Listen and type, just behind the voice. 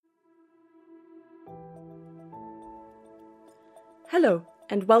Hello,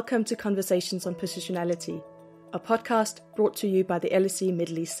 and welcome to Conversations on Positionality, a podcast brought to you by the LSE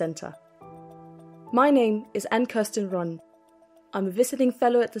Middle East Centre. My name is Anne Kirstine. I'm a visiting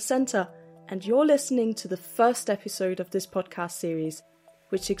fellow at the Centre, and you're listening to the first episode of this podcast series,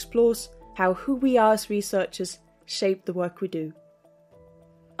 which explores how who we are as researchers shape the work we do.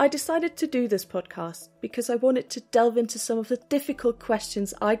 I decided to do this podcast because I wanted to delve into some of the difficult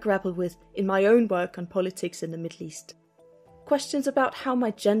questions I grapple with in my own work on politics in the Middle East. Questions about how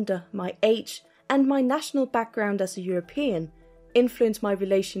my gender, my age, and my national background as a European influence my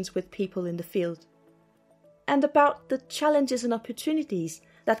relations with people in the field. And about the challenges and opportunities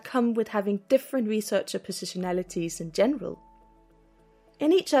that come with having different researcher positionalities in general.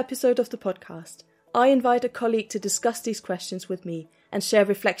 In each episode of the podcast, I invite a colleague to discuss these questions with me and share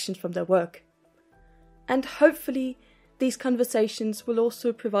reflections from their work. And hopefully, these conversations will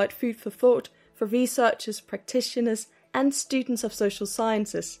also provide food for thought for researchers, practitioners, and students of social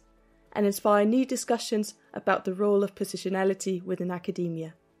sciences, and inspire new discussions about the role of positionality within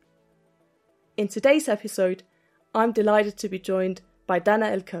academia. In today's episode, I'm delighted to be joined by Dana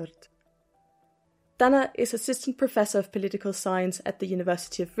El Kurd. Dana is Assistant Professor of Political Science at the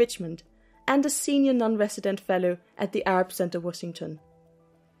University of Richmond and a Senior Nonresident Fellow at the Arab Center Washington.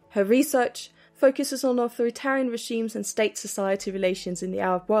 Her research focuses on authoritarian regimes and state-society relations in the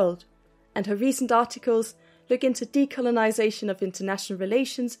Arab world, and her recent articles look into decolonisation of international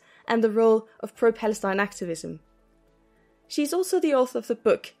relations and the role of pro-Palestine activism. She's also the author of the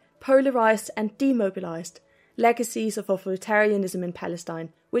book Polarized and Demobilized, Legacies of Authoritarianism in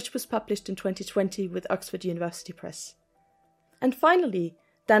Palestine, which was published in 2020 with Oxford University Press. And finally,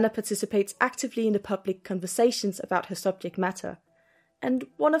 Dana participates actively in the public conversations about her subject matter. And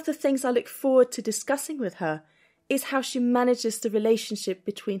one of the things I look forward to discussing with her is how she manages the relationship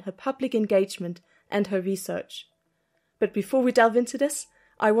between her public engagement and her research. But before we delve into this,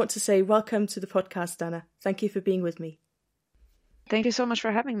 I want to say welcome to the podcast, Dana. Thank you for being with me. Thank you so much for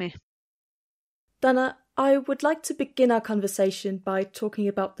having me. Dana, I would like to begin our conversation by talking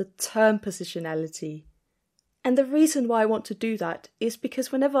about the term positionality. And the reason why I want to do that is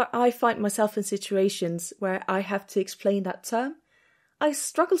because whenever I find myself in situations where I have to explain that term, I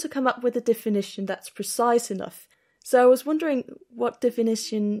struggle to come up with a definition that's precise enough. So I was wondering what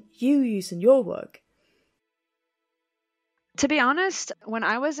definition you use in your work. To be honest, when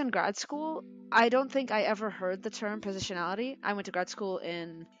I was in grad school, I don't think I ever heard the term positionality. I went to grad school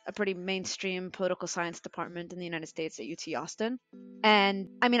in a pretty mainstream political science department in the United States at UT Austin. And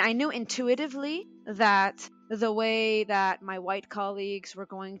I knew intuitively that the way that my white colleagues were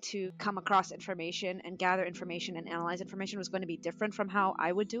going to come across information and gather information and analyze information was going to be different from how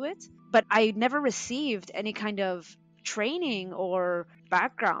I would do it. But I never received any kind of training or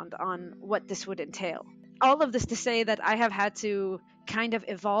background on what this would entail. All of this to say that I have had to kind of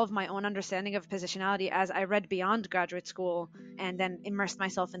evolve my own understanding of positionality as I read beyond graduate school and then immersed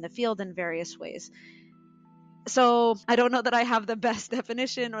myself in the field in various ways. So I don't know that I have the best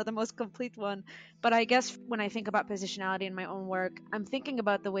definition or the most complete one, but I guess when I think about positionality in my own work, I'm thinking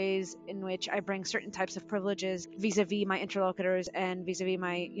about the ways in which I bring certain types of privileges vis-a-vis my interlocutors and vis-a-vis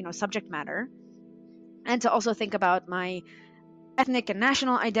my, subject matter, and to also think about my ethnic and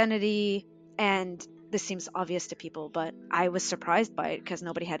national identity. And this seems obvious to people, but I was surprised by it because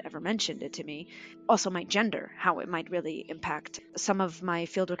nobody had ever mentioned it to me. Also my gender, how it might really impact some of my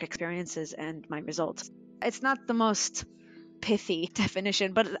fieldwork experiences and my results. It's not the most pithy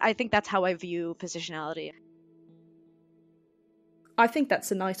definition, but I think that's how I view positionality. I think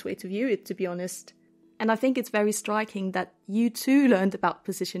that's a nice way to view it, to be honest. And I think it's very striking that you too learned about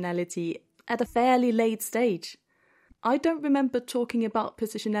positionality at a fairly late stage. I don't remember talking about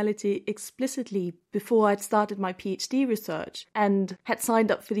positionality explicitly before I'd started my PhD research and had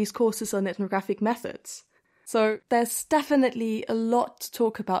signed up for these courses on ethnographic methods. So there's definitely a lot to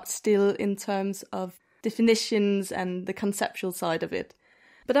talk about still in terms of definitions and the conceptual side of it.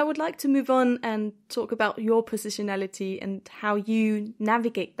 But I would like to move on and talk about your positionality and how you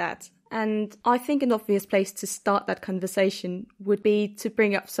navigate that. And I think an obvious place to start that conversation would be to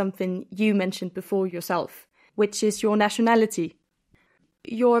bring up something you mentioned before yourself, which is your nationality.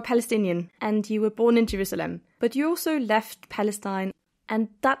 You're a Palestinian and you were born in Jerusalem, but you also left Palestine, and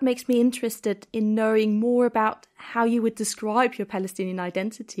that makes me interested in knowing more about how you would describe your Palestinian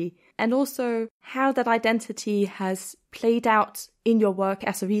identity and also how that identity has played out in your work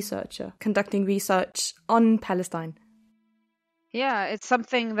as a researcher, conducting research on Palestine. Yeah, it's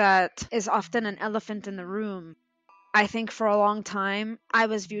something that is often an elephant in the room. I think for a long time, I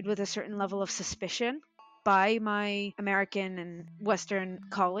was viewed with a certain level of suspicion by my American and Western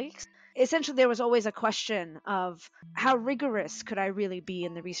colleagues. essentially there was always a question of how rigorous could I really be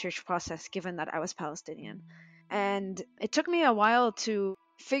in the research process given that I was Palestinian. And it took me a while to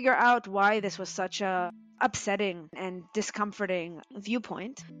figure out why this was such a upsetting and discomforting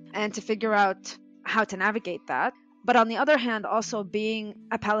viewpoint, and to figure out how to navigate that. But on the other hand, also being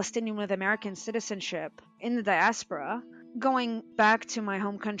a Palestinian with American citizenship in the diaspora, going back to my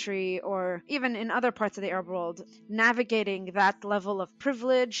home country or even in other parts of the Arab world, navigating that level of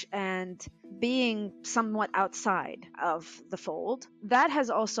privilege and being somewhat outside of the fold, that has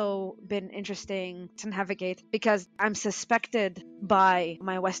also been interesting to navigate because I'm suspected by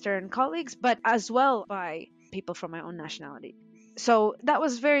my Western colleagues, but as well by people from my own nationality. So that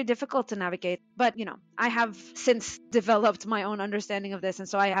was very difficult to navigate. But, I have since developed my own understanding of this. And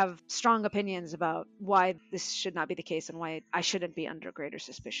so I have strong opinions about why this should not be the case and why I shouldn't be under greater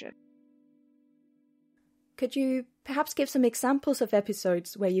suspicion. Could you perhaps give some examples of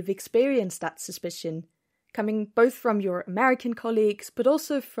episodes where you've experienced that suspicion, coming both from your American colleagues, but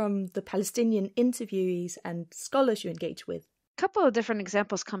also from the Palestinian interviewees and scholars you engage with? A couple of different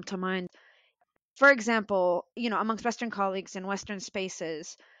examples come to mind. For example, amongst Western colleagues in Western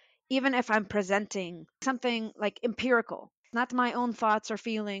spaces, even if I'm presenting something like empirical, not my own thoughts or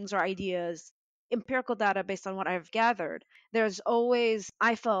feelings or ideas, empirical data based on what I've gathered, there's always,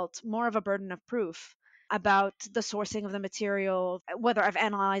 I felt, more of a burden of proof about the sourcing of the material, whether I've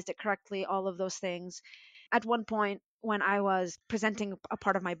analyzed it correctly, all of those things. At one point, when I was presenting a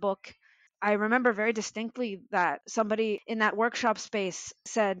part of my book, I remember very distinctly that somebody in that workshop space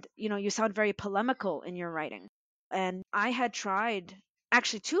said, you sound very polemical in your writing. And I had tried,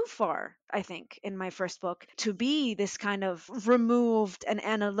 actually too far, I think, in my first book, to be this kind of removed and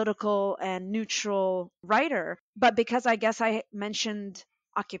analytical and neutral writer. But because I guess I mentioned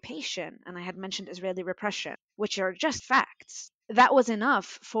occupation and I had mentioned Israeli repression, which are just facts, that was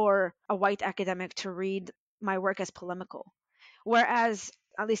enough for a white academic to read my work as polemical. Whereas,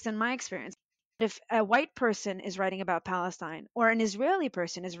 at least in my experience, if a white person is writing about Palestine or an Israeli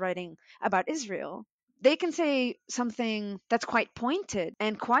person is writing about Israel, they can say something that's quite pointed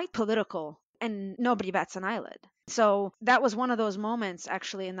and quite political, and nobody bats an eyelid. So that was one of those moments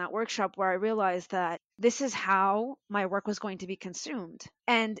actually in that workshop where I realized that this is how my work was going to be consumed.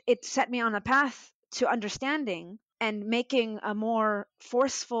 And it set me on a path to understanding and making a more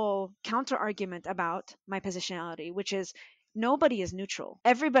forceful counter argument about my positionality, which is nobody is neutral.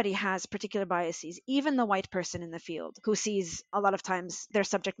 Everybody has particular biases, even the white person in the field who sees a lot of times their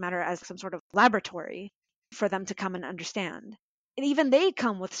subject matter as some sort of laboratory for them to come and understand. And even they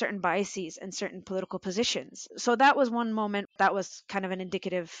come with certain biases and certain political positions. So that was one moment that was kind of an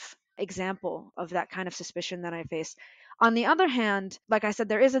indicative example of that kind of suspicion that I faced. On the other hand, like I said,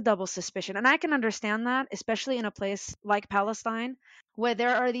 there is a double suspicion, and I can understand that, especially in a place like Palestine, where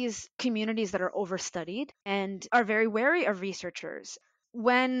there are these communities that are overstudied and are very wary of researchers.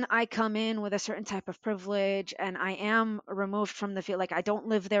 When I come in with a certain type of privilege and I am removed from the field, like I don't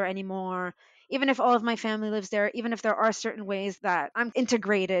live there anymore, even if all of my family lives there, even if there are certain ways that I'm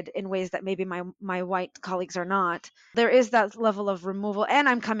integrated in ways that maybe my white colleagues are not, there is that level of removal. And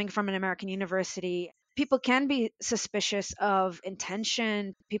I'm coming from an American university. People can be suspicious of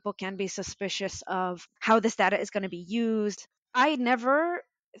intention. People can be suspicious of how this data is going to be used. I never,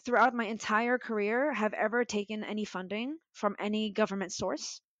 throughout my entire career, have ever taken any funding from any government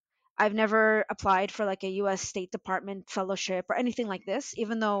source. I've never applied for like a US State Department fellowship or anything like this,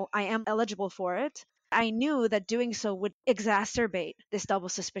 even though I am eligible for it. I knew that doing so would exacerbate this double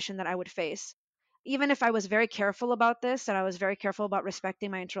suspicion that I would face. Even if I was very careful about this and I was very careful about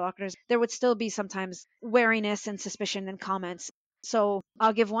respecting my interlocutors, there would still be sometimes wariness and suspicion in comments. So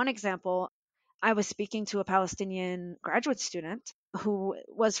I'll give one example. I was speaking to a Palestinian graduate student who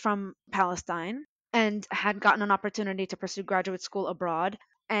was from Palestine and had gotten an opportunity to pursue graduate school abroad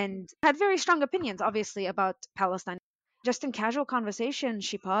and had very strong opinions, obviously, about Palestine. Just in casual conversation,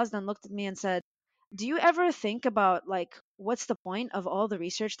 she paused and looked at me and said, "Do you ever think about, like, what's the point of all the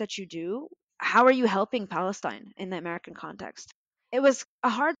research that you do? How are you helping Palestine in the American context?" It was a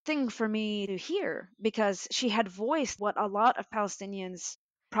hard thing for me to hear because she had voiced what a lot of Palestinians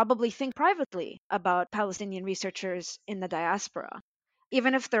probably think privately about Palestinian researchers in the diaspora,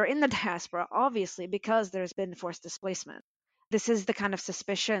 even if they're in the diaspora, obviously, because there's been forced displacement. This is the kind of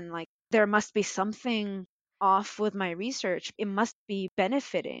suspicion, like, there must be something off with my research. It must be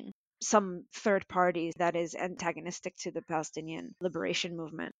benefiting some third party that is antagonistic to the Palestinian liberation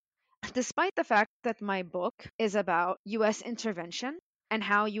movement. Despite the fact that my book is about US intervention and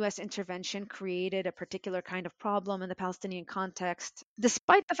how US intervention created a particular kind of problem in the Palestinian context,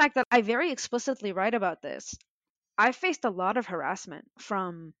 despite the fact that I very explicitly write about this, I faced a lot of harassment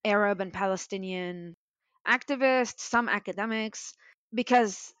from Arab and Palestinian activists, some academics,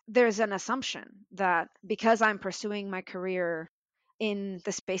 because there's an assumption that because I'm pursuing my career in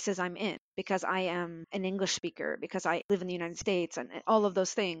the spaces I'm in, because I am an English speaker, because I live in the United States, and all of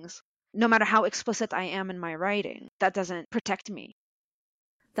those things, no matter how explicit I am in my writing, that doesn't protect me.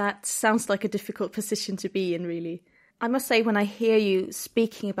 That sounds like a difficult position to be in, really. I must say, when I hear you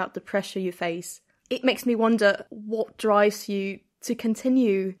speaking about the pressure you face, it makes me wonder what drives you to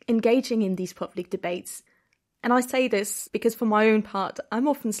continue engaging in these public debates. And I say this because for my own part, I'm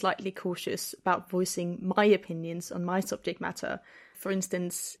often slightly cautious about voicing my opinions on my subject matter. For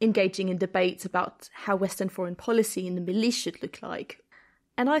instance, engaging in debates about how Western foreign policy in the Middle East should look like.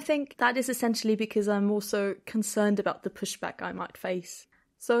 And I think that is essentially because I'm also concerned about the pushback I might face.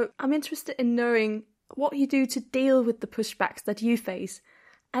 So I'm interested in knowing what you do to deal with the pushbacks that you face,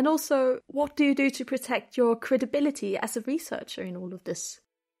 and also what do you do to protect your credibility as a researcher in all of this?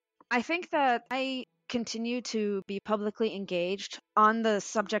 I think that I continue to be publicly engaged on the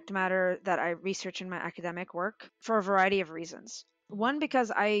subject matter that I research in my academic work for a variety of reasons. One,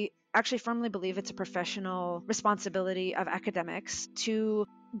 because I actually firmly believe it's a professional responsibility of academics to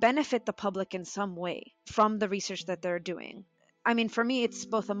benefit the public in some way from the research that they're doing. I mean, for me, it's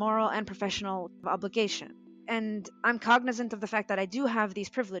both a moral and professional obligation. And I'm cognizant of the fact that I do have these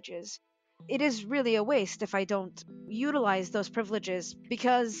privileges. It is really a waste if I don't utilize those privileges,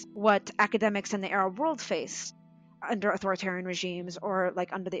 because what academics in the Arab world face under authoritarian regimes or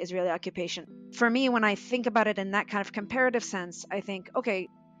like under the Israeli occupation. For me, when I think about it in that kind of comparative sense, I think, okay,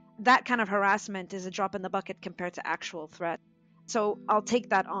 that kind of harassment is a drop in the bucket compared to actual threat. So I'll take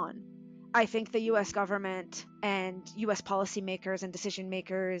that on. I think the US government and US policymakers and decision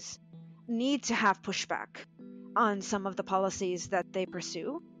makers need to have pushback on some of the policies that they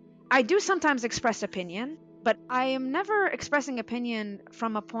pursue. I do sometimes express opinion, but I am never expressing opinion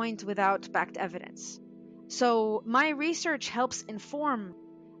from a point without backed evidence. So my research helps inform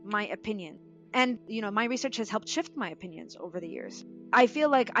my opinion. And, my research has helped shift my opinions over the years. I feel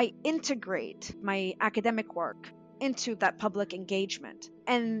like I integrate my academic work into that public engagement.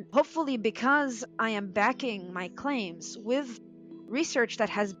 And hopefully, because I am backing my claims with research that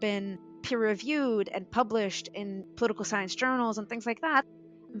has been peer-reviewed and published in political science journals and things like that,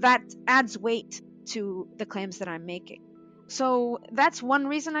 that adds weight to the claims that I'm making. So that's one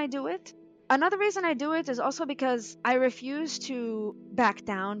reason I do it. Another reason I do it is also because I refuse to back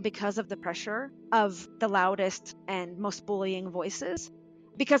down because of the pressure of the loudest and most bullying voices.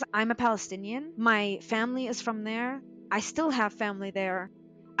 Because I'm a Palestinian, my family is from there, I still have family there,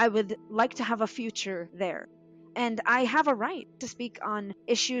 I would like to have a future there. And I have a right to speak on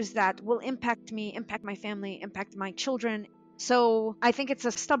issues that will impact me, impact my family, impact my children. So I think it's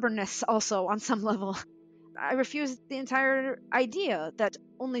a stubbornness also on some level. I refuse the entire idea that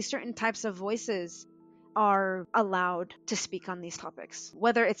only certain types of voices are allowed to speak on these topics,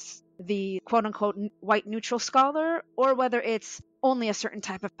 whether it's the quote-unquote white neutral scholar or whether it's only a certain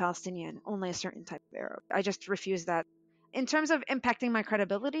type of Palestinian, only a certain type of Arab. I just refuse that. In terms of impacting my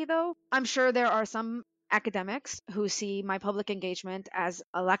credibility, though, I'm sure there are some academics who see my public engagement as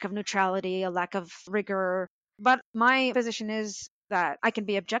a lack of neutrality, a lack of rigor, but my position is that I can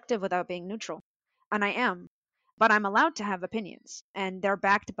be objective without being neutral, and I am. But I'm allowed to have opinions, and they're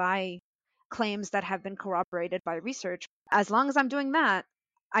backed by claims that have been corroborated by research. As long as I'm doing that,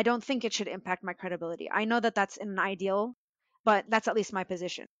 I don't think it should impact my credibility. I know that that's an ideal, but that's at least my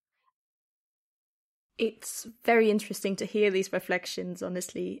position. It's very interesting to hear these reflections,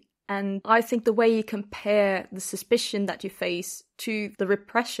 honestly. And I think the way you compare the suspicion that you face to the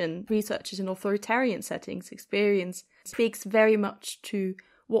repression researchers in authoritarian settings experience speaks very much to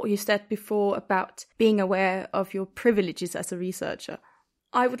what you said before about being aware of your privileges as a researcher.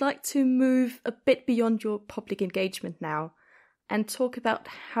 I would like to move a bit beyond your public engagement now and talk about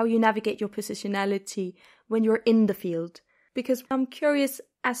how you navigate your positionality when you're in the field, because I'm curious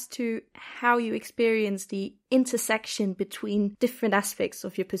as to how you experience the intersection between different aspects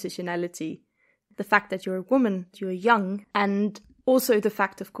of your positionality. The fact that you're a woman, you're young, and also the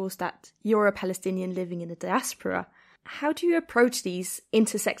fact, of course, that you're a Palestinian living in a diaspora. How do you approach these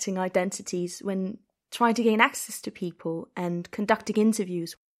intersecting identities when trying to gain access to people and conducting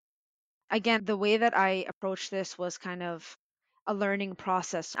interviews? Again, the way that I approached this was kind of a learning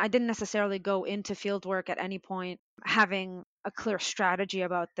process. I didn't necessarily go into fieldwork at any point having a clear strategy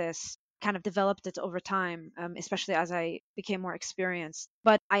about this. Kind of developed it over time, especially as I became more experienced.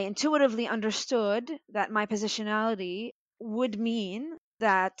 But I intuitively understood that my positionality would mean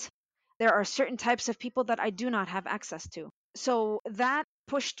that there are certain types of people that I do not have access to. So that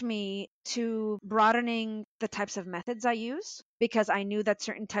pushed me to broadening the types of methods I use because I knew that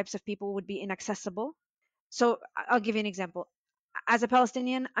certain types of people would be inaccessible. So I'll give you an example. As a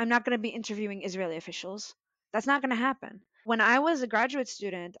Palestinian, I'm not going to be interviewing Israeli officials. That's not going to happen. When I was a graduate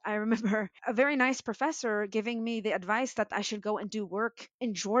student, I remember a very nice professor giving me the advice that I should go and do work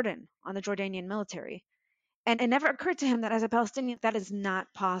in Jordan on the Jordanian military. And it never occurred to him that as a Palestinian, that is not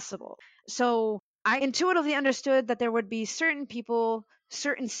possible. So I intuitively understood that there would be certain people,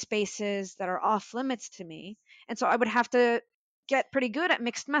 certain spaces that are off limits to me. And so I would have to get pretty good at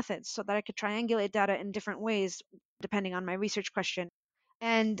mixed methods so that I could triangulate data in different ways depending on my research question.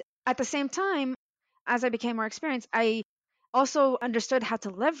 And at the same time, as I became more experienced, I also understood how to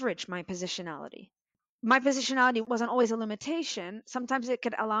leverage my positionality. My positionality wasn't always a limitation. Sometimes it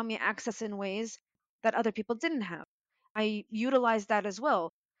could allow me access in ways that other people didn't have. I utilized that as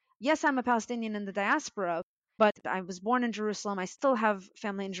well. Yes, I'm a Palestinian in the diaspora, but I was born in Jerusalem. I still have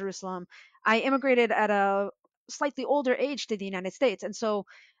family in Jerusalem. I immigrated at a slightly older age to the United States. And so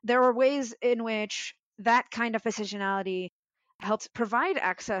there are ways in which that kind of positionality helped provide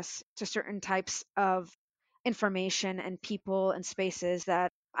access to certain types of information and people and spaces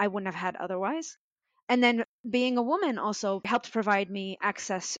that I wouldn't have had otherwise. And then being a woman also helped provide me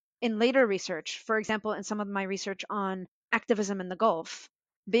access in later research. For example, in some of my research on activism in the Gulf,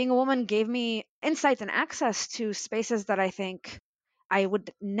 being a woman gave me insight and access to spaces that I think I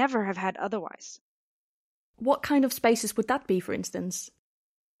would never have had otherwise. What kind of spaces would that be, for instance?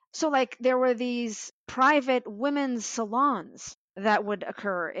 So, like, there were these private women's salons that would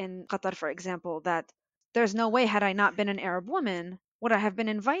occur in Qatar, for example, that there's no way, had I not been an Arab woman, would I have been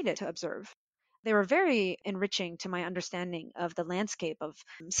invited to observe. They were very enriching to my understanding of the landscape of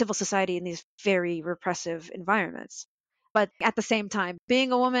civil society in these very repressive environments. But at the same time,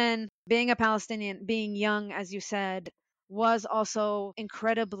 being a woman, being a Palestinian, being young, as you said, was also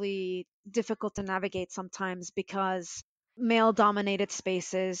incredibly difficult to navigate sometimes because male dominated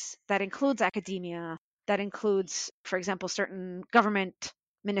spaces, that includes academia, that includes, for example, certain government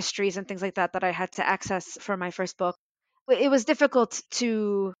ministries and things like that that I had to access for my first book. It was difficult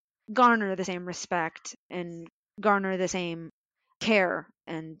to garner the same respect and garner the same care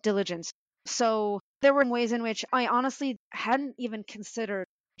and diligence. So there were ways in which I honestly hadn't even considered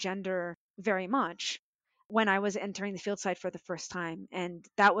gender very much when I was entering the field site for the first time. And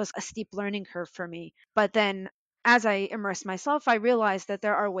that was a steep learning curve for me. But then as I immersed myself, I realized that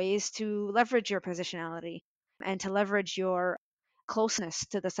there are ways to leverage your positionality and to leverage your closeness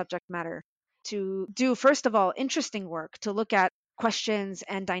to the subject matter to do, first of all, interesting work, to look at questions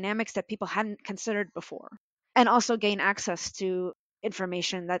and dynamics that people hadn't considered before, and also gain access to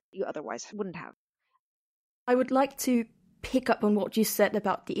information that you otherwise wouldn't have. I would like to pick up on what you said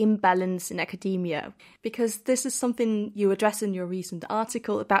about the imbalance in academia, because this is something you address in your recent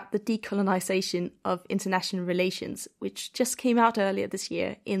article about the decolonisation of international relations, which just came out earlier this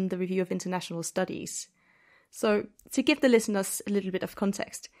year in the Review of International Studies. So, to give the listeners a little bit of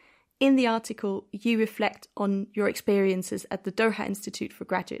context, in the article, you reflect on your experiences at the Doha Institute for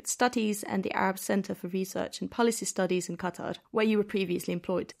Graduate Studies and the Arab Center for Research and Policy Studies in Qatar, where you were previously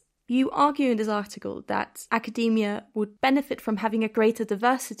employed. You argue in this article that academia would benefit from having a greater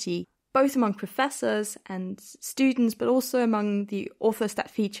diversity, both among professors and students, but also among the authors that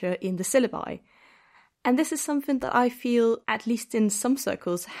feature in the syllabi. And this is something that I feel, at least in some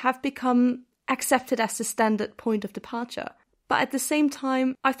circles, have become accepted as the standard point of departure. But at the same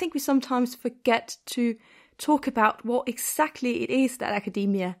time, I think we sometimes forget to talk about what exactly it is that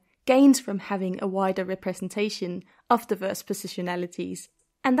academia gains from having a wider representation of diverse positionalities.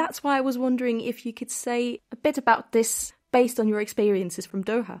 And that's why I was wondering if you could say a bit about this based on your experiences from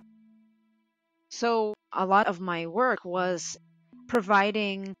Doha. So a lot of my work was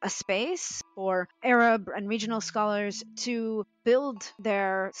providing a space for Arab and regional scholars to build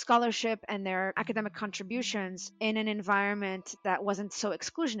their scholarship and their academic contributions in an environment that wasn't so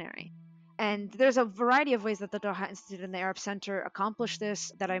exclusionary. And there's a variety of ways that the Doha Institute and the Arab Center accomplish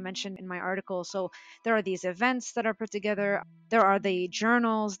this that I mentioned in my article. So there are these events that are put together. There are the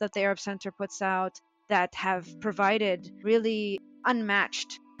journals that the Arab Center puts out that have provided really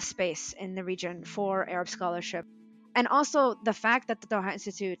unmatched space in the region for Arab scholarship. And also the fact that the Doha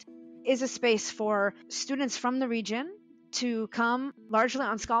Institute is a space for students from the region to come largely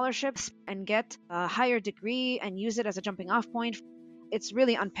on scholarships and get a higher degree and use it as a jumping off point. It's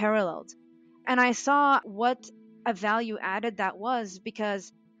really unparalleled. And I saw what a value added that was,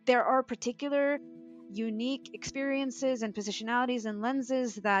 because there are particular unique experiences and positionalities and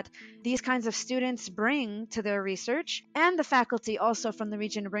lenses that these kinds of students bring to their research, and the faculty also from the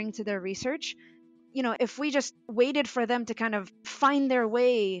region bring to their research, if we just waited for them to kind of find their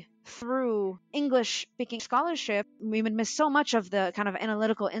way through English-speaking scholarship, we would miss so much of the kind of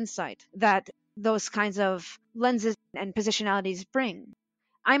analytical insight that those kinds of lenses and positionalities bring.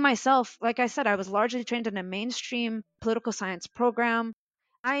 I myself, like I said, I was largely trained in a mainstream political science program.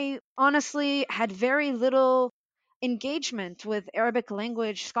 I honestly had very little engagement with Arabic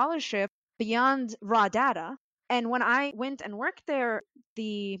language scholarship beyond raw data. And when I went and worked there,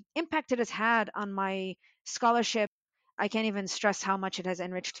 the impact it has had on my scholarship, I can't even stress how much it has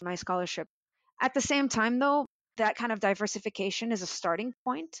enriched my scholarship. At the same time, though, that kind of diversification is a starting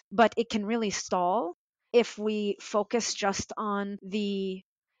point, but it can really stall if we focus just on the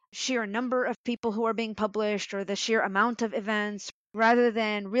sheer number of people who are being published or the sheer amount of events, rather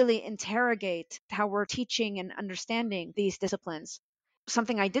than really interrogate how we're teaching and understanding these disciplines.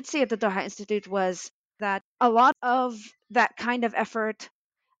 Something I did see at the Doha Institute was that a lot of that kind of effort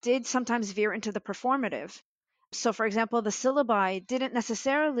did sometimes veer into the performative. So, for example, the syllabi didn't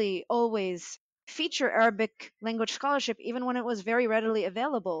necessarily always feature Arabic language scholarship, even when it was very readily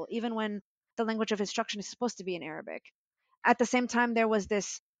available, even when the language of instruction is supposed to be in Arabic. At the same time, there was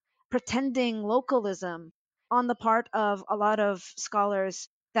this pretending localism on the part of a lot of scholars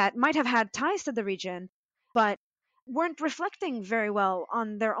that might have had ties to the region, but weren't reflecting very well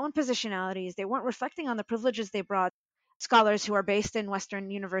on their own positionalities. They weren't reflecting on the privileges they brought. Scholars who are based in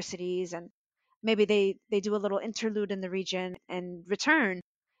Western universities, and maybe they do a little interlude in the region and return.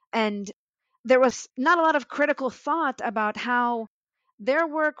 And there was not a lot of critical thought about how their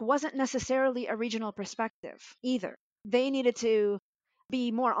work wasn't necessarily a regional perspective either. They needed to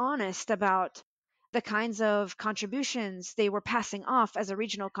be more honest about the kinds of contributions they were passing off as a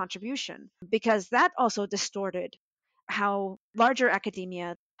regional contribution, because that also distorted how larger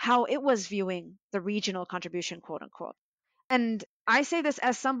academia, how it was viewing the regional contribution, quote unquote. And I say this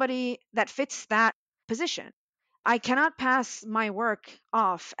as somebody that fits that position. I cannot pass my work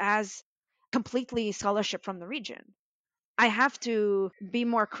off as completely scholarship from the region. I have to be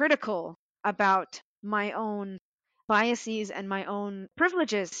more critical about my own biases and my own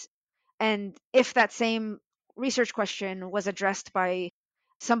privileges. And if that same research question was addressed by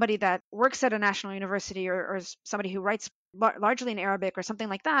somebody that works at a national university, or somebody who writes largely in Arabic or something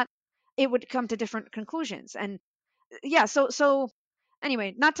like that, it would come to different conclusions. And yeah, so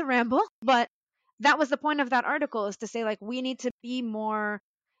anyway, not to ramble, but that was the point of that article, is to say, like, we need to be more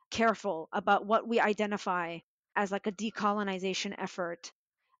careful about what we identify as like a decolonization effort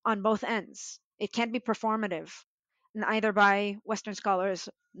on both ends. It can't be performative, neither by Western scholars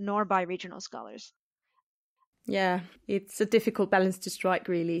nor by regional scholars. Yeah, it's a difficult balance to strike,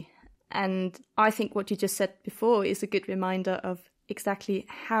 really. And I think what you just said before is a good reminder of exactly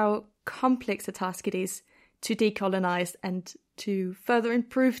how complex a task it is to decolonize and to further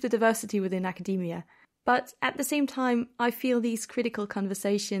improve the diversity within academia. But at the same time, I feel these critical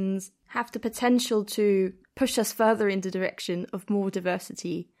conversations have the potential to push us further in the direction of more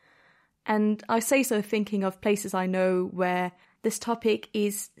diversity. And I say so thinking of places I know where this topic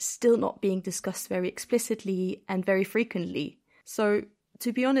is still not being discussed very explicitly and very frequently. So,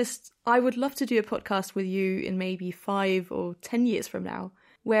 to be honest, I would love to do a podcast with you in maybe 5 or 10 years from now,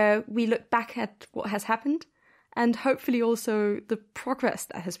 where we look back at what has happened and hopefully also the progress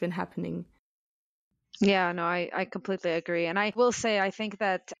that has been happening. Yeah, no, I completely agree. And I will say, I think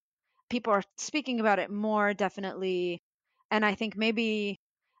that people are speaking about it more, definitely. And I think maybe,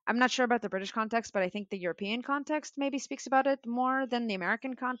 I'm not sure about the British context, but I think the European context maybe speaks about it more than the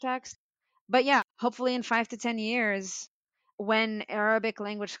American context. But yeah, hopefully in 5 to 10 years, when Arabic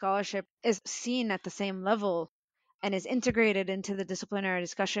language scholarship is seen at the same level and is integrated into the disciplinary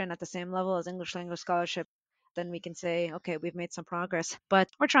discussion at the same level as English language scholarship, then we can say, okay, we've made some progress. But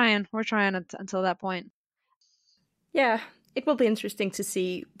we're trying until that point. Yeah, it will be interesting to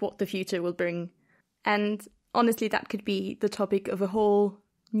see what the future will bring. And honestly, that could be the topic of a whole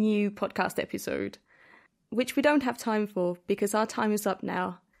new podcast episode, which we don't have time for because our time is up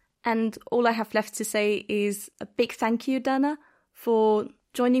now. And all I have left to say is a big thank you, Dana, for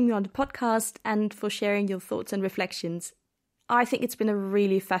joining me on the podcast and for sharing your thoughts and reflections. I think it's been a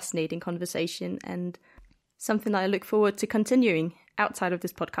really fascinating conversation and something that I look forward to continuing outside of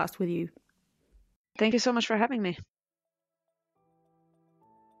this podcast with you. Thank you so much for having me.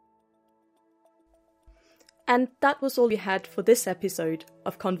 And that was all we had for this episode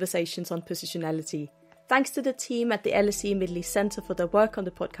of Conversations on Positionality. Thanks to the team at the LSE Middle East Centre for their work on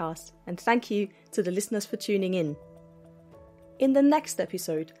the podcast, and thank you to the listeners for tuning in. In the next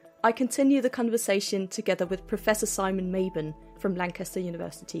episode, I continue the conversation together with Professor Simon Mabon from Lancaster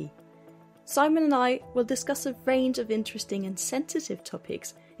University. Simon and I will discuss a range of interesting and sensitive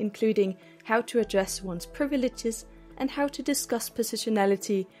topics, including how to address one's privileges and how to discuss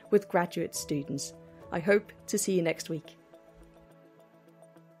positionality with graduate students. I hope to see you next week.